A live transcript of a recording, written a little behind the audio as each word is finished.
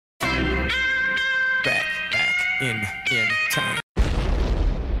Back in time.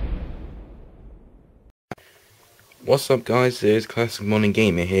 What's up guys, it's Classic Morning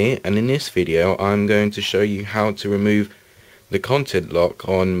Gamer here, and in this video I'm going to show you how to remove the content lock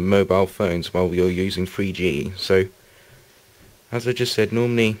on mobile phones while you're using 3G. So, as I just said,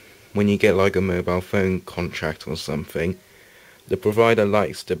 normally when you get like a mobile phone contract or something, the provider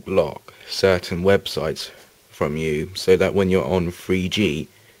likes to block certain websites from you so that when you're on 3G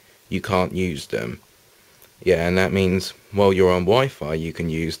you can't use them. Yeah, and that means while you're on Wi-Fi you can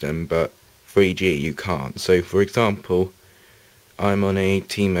use them, but 3G you can't. So for example, I'm on a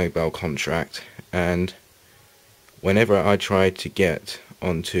T-Mobile contract, and whenever I try to get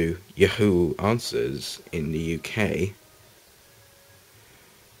onto Yahoo Answers in the UK,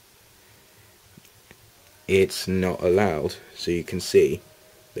 it's not allowed. So you can see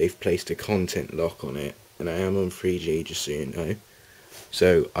they've placed a content lock on it, and I am on 3G, just so you know.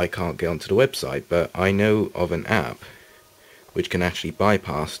 So I can't get onto the website, but I know of an app which can actually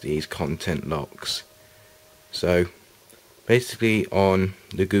bypass these content locks. So basically on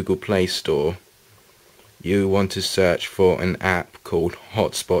the Google Play Store, you want to search for an app called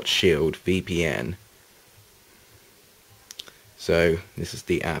Hotspot Shield VPN. So this is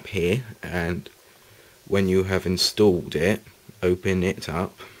the app here, and when you have installed it, open it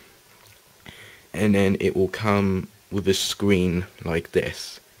up, and then it will come with a screen like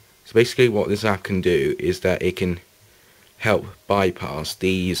this. So basically what this app can do is that it can help bypass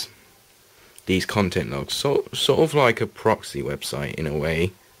these content logs, sort of like a proxy website in a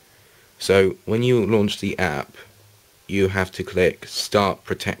way. So when you launch the app, you have to click Start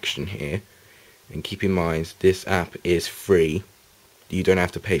Protection here, and keep in mind this app is free. You don't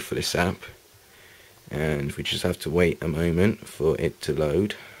have to pay for this app, and we just have to wait a moment for it to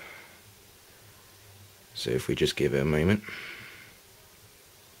load. So if we just give it a moment,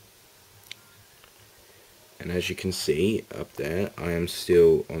 and as you can see up there, I am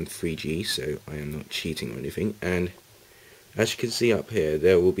still on 3G, so I am not cheating or anything. And as you can see up here,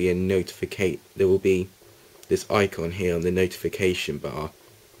 there will be this icon here on the notification bar.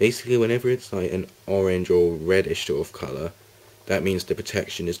 Basically whenever it's like an orange or reddish sort of colour, that means the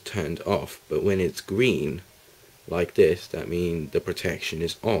protection is turned off, but when it's green like this, that means the protection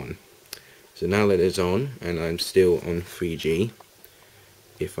is on. So now that it's on, and I'm still on 3G,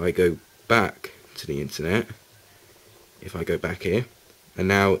 if I go back to the internet, if I go back here, and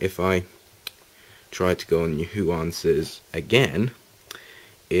now if I try to go on Yahoo Answers again,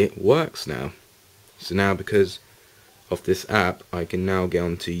 it works now. So now because of this app, I can now get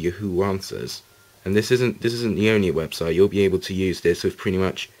onto Yahoo Answers. And this isn't the only website. You'll be able to use this with pretty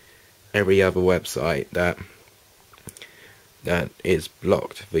much every other website that is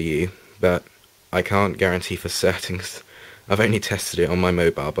blocked for you, but I can't guarantee for certain 'cause I've only tested it on my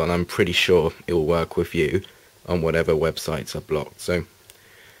mobile, but I'm pretty sure it will work with you on whatever websites are blocked. So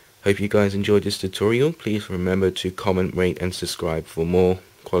hope you guys enjoyed this tutorial. Please remember to comment, rate and subscribe for more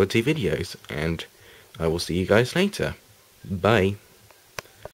quality videos, and I will see you guys later. Bye.